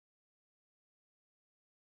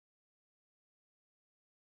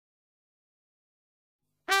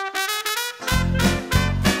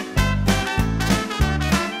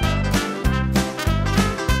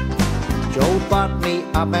bought me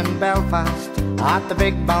up in Belfast at the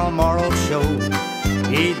big Balmoral show.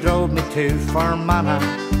 He drove me to Fermanagh,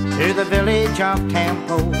 to the village of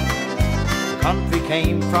Tempo. The country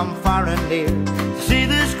came from far and near to see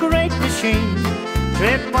this great machine.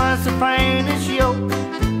 It was the finest yoke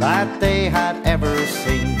that they had ever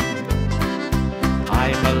seen.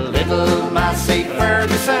 I'm a little Massey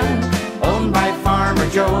Ferguson, owned by Farmer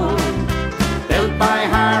Joe, built by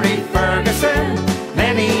Harry Ferguson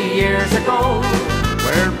many years ago.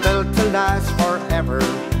 We're built to last forever,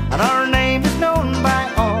 and our name is known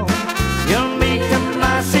by all. You'll meet a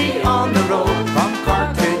Massey on the road from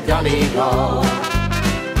Cork to Donegal.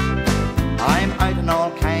 I'm out in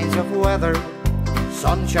all kinds of weather,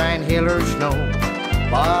 sunshine, hail or snow,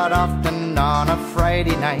 but often on a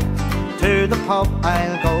Friday night to the pub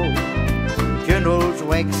I'll go. Funerals,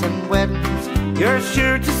 wakes and weddings, you're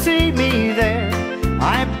sure to see me there.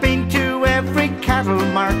 I've been to every cattle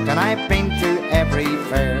market and I've been to every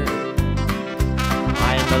fair.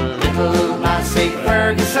 I'm a little Massey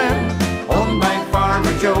Ferguson, owned by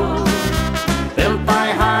Farmer Joe, built by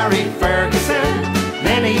Harry Ferguson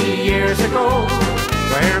many years ago.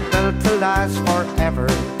 We're built to last forever,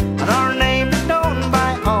 and our name is known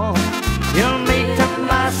by all. You'll meet a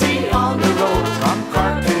Massey on the road from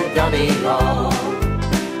Cork to Donegal.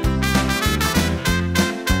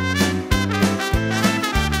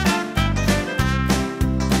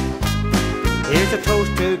 Here's a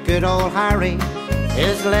toast to good old Harry,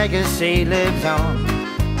 his legacy lives on.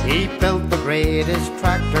 He built the greatest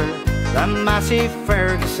tractor, the Massey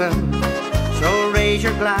Ferguson. So raise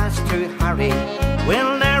your glass to Harry,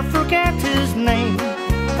 we'll never forget his name,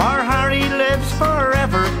 for Harry lives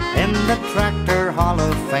forever in the Tractor Hall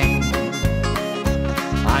of Fame.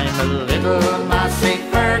 I'm a little Massey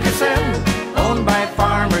Ferguson, owned by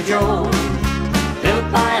Farmer Joe, built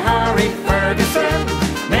by Harry Ferguson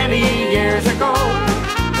many years ago.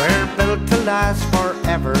 We're built to last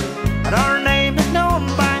forever, and our name is known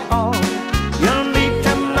by all. You'll meet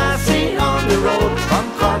a Massey on the road from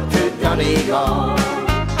Cork to Donegal.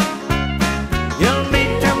 You'll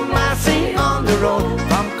meet a Massey on the road